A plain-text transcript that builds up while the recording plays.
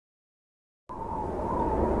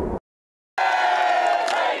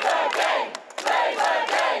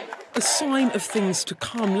A sign of things to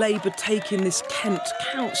come, Labour taking this Kent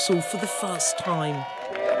council for the first time.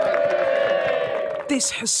 This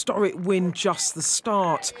historic win just the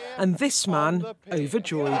start, and this man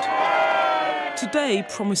overjoyed. Today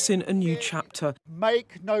promising a new chapter.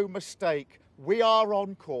 Make no mistake, we are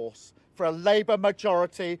on course for a Labour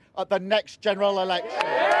majority at the next general election.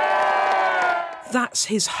 That's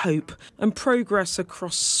his hope, and progress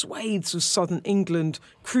across swathes of southern England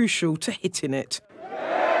crucial to hitting it.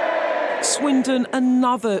 Swindon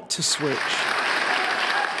another to switch.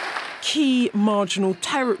 Key marginal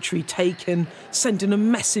territory taken, sending a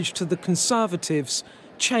message to the Conservatives.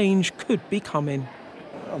 Change could be coming.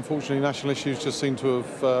 Unfortunately, national issues just seem to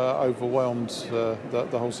have overwhelmed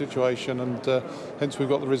the whole situation, and hence we've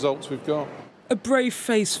got the results we've got. A brave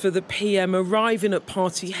face for the PM, arriving at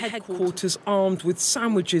party headquarters armed with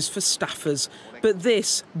sandwiches for staffers. But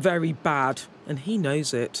this, very bad, and he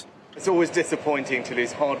knows it. It's always disappointing to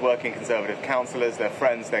lose hard-working Conservative councillors, their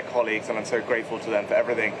friends, their colleagues, and I'm so grateful to them for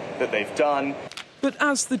everything that they've done. But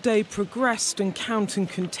as the day progressed and counting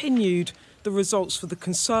continued, the results for the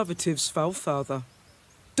Conservatives fell further.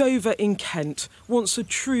 Dover in Kent, once a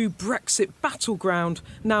true Brexit battleground,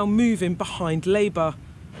 now moving behind Labour.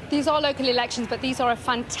 These are local elections, but these are a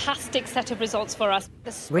fantastic set of results for us.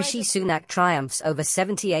 Rishi Sunak triumphs over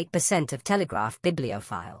 78% of Telegraph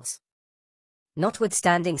bibliophiles.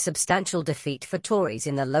 Notwithstanding substantial defeat for Tories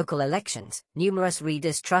in the local elections, numerous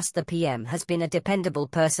readers trust the PM has been a dependable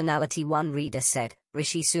personality. One reader said,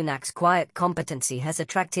 "Rishi Sunak's quiet competency has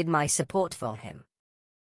attracted my support for him."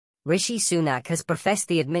 Rishi Sunak has professed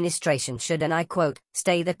the administration should, and I quote,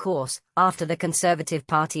 "stay the course," after the Conservative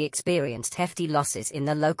Party experienced hefty losses in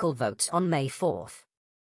the local votes on May 4th.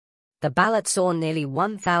 The ballot saw nearly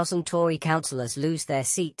 1,000 Tory councillors lose their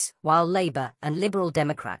seats, while Labour and Liberal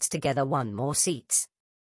Democrats together won more seats.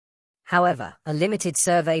 However, a limited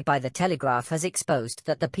survey by The Telegraph has exposed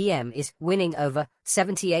that the PM is winning over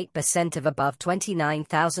 78% of above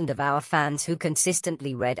 29,000 of our fans who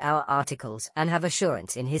consistently read our articles and have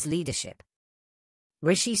assurance in his leadership.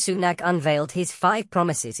 Rishi Sunak unveiled his 5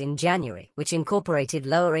 promises in January, which incorporated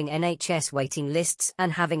lowering NHS waiting lists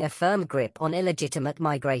and having a firm grip on illegitimate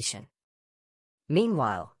migration.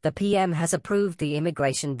 Meanwhile, the PM has approved the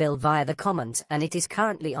immigration bill via the Commons, and it is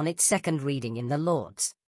currently on its second reading in the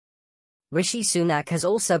Lords. Rishi Sunak has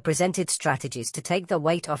also presented strategies to take the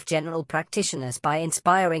weight off general practitioners by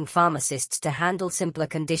inspiring pharmacists to handle simpler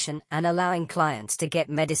conditions and allowing clients to get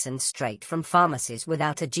medicines straight from pharmacies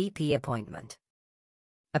without a GP appointment.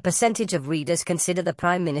 A percentage of readers consider the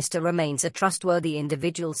Prime Minister remains a trustworthy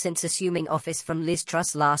individual since assuming office from Liz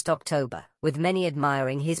Truss last October, with many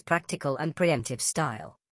admiring his practical and preemptive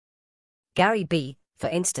style. Gary B., for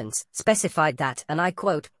instance, specified that, and I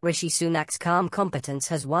quote, "Rishi Sunak's calm competence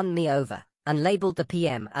has won me over," and labelled the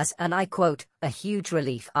PM as, and I quote, "a huge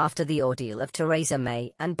relief after the ordeal of Theresa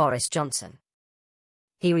May and Boris Johnson."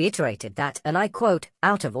 He reiterated that, and I quote,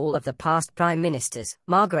 "out of all of the past Prime Ministers,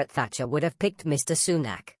 Margaret Thatcher would have picked Mr.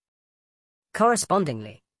 Sunak."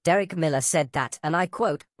 Correspondingly, Derek Miller said that, and I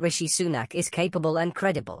quote, "Rishi Sunak is capable and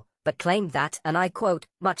credible," but claimed that, and I quote,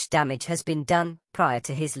 "much damage has been done prior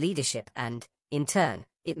to his leadership and, in turn,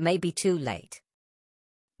 it may be too late."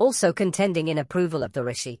 Also contending in approval of the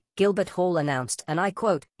Rishi, Gilbert Hall announced, and I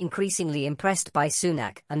quote, "increasingly impressed by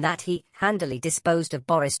Sunak and that he handily disposed of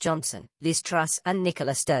Boris Johnson, Liz Truss and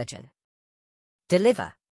Nicola Sturgeon."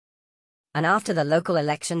 Deliver. And after the local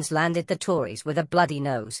elections landed the Tories with a bloody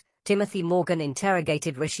nose, Timothy Morgan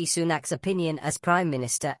interrogated Rishi Sunak's opinion as Prime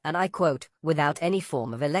Minister, and I quote, "without any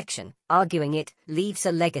form of election," arguing it leaves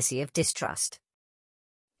a legacy of distrust.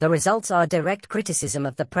 The results are direct criticism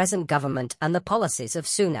of the present government and the policies of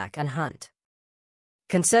Sunak and Hunt.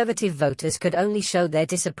 Conservative voters could only show their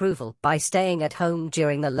disapproval by staying at home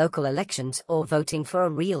during the local elections or voting for a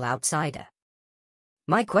real outsider.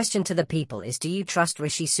 My question to the people is, do you trust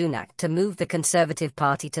Rishi Sunak to move the Conservative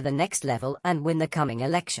Party to the next level and win the coming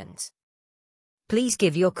elections? Please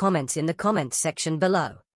give your comments in the comments section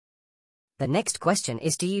below. The next question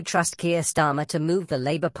is, do you trust Keir Starmer to move the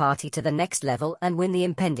Labour Party to the next level and win the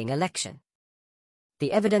impending election?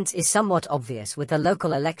 The evidence is somewhat obvious with the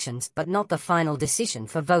local elections, but not the final decision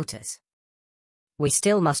for voters. We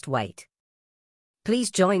still must wait. Please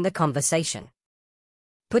join the conversation.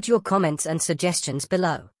 Put your comments and suggestions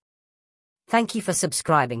below. Thank you for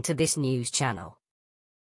subscribing to this news channel.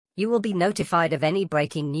 You will be notified of any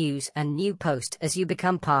breaking news and new post as you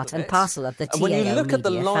become part and parcel of the TAO And when you look at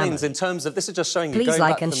the lines family. in terms of, this is just showing you, Please going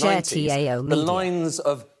like back and to the share 90s, TAO the Media. lines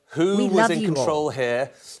of Who was in control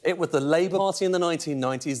here? It was the Labour Party in the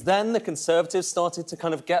 1990s. Then the Conservatives started to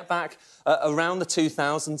kind of get back around the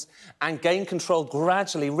 2000s and gain control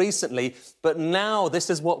gradually recently. But now this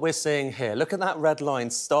is what we're seeing here. Look at that red line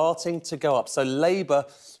starting to go up. So Labour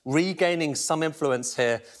regaining some influence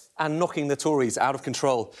here and knocking the Tories out of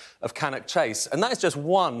control of Cannock Chase. And that is just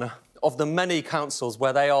one of the many councils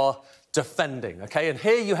where they are defending, OK? And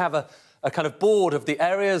here you have a kind of board of the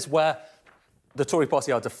areas where the Tory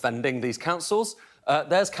party are defending these councils.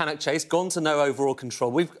 There's Cannock Chase, gone to no overall control.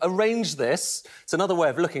 We've arranged this. It's another way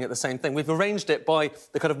of looking at the same thing. We've arranged it by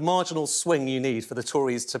the kind of marginal swing you need for the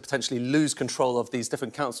Tories to potentially lose control of these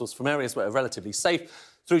different councils from areas where are relatively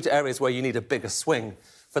safe through to areas where you need a bigger swing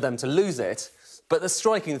for them to lose it. But the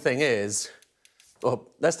striking thing is, well,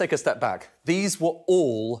 let's take a step back. These were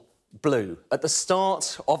all blue. At the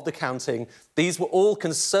start of the counting, these were all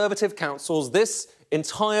Conservative councils. This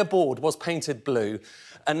entire board was painted blue.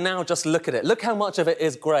 And now just look at it. Look how much of it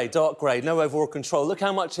is grey, dark grey, no overall control. Look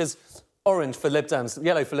how much is orange for Lib Dems,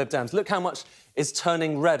 yellow for Lib Dems. Look how much is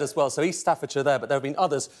turning red as well. So East Staffordshire there, but there have been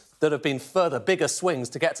others that have been further, bigger swings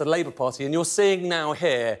to get to the Labour Party. And you're seeing now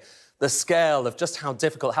here the scale of just how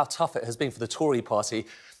difficult, how tough it has been for the Tory party.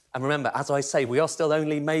 And remember, as I say, we are still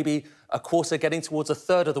only maybe a quarter, getting towards a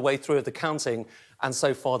third of the way through of the counting. And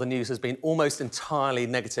so far, the news has been almost entirely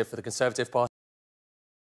negative for the Conservative Party.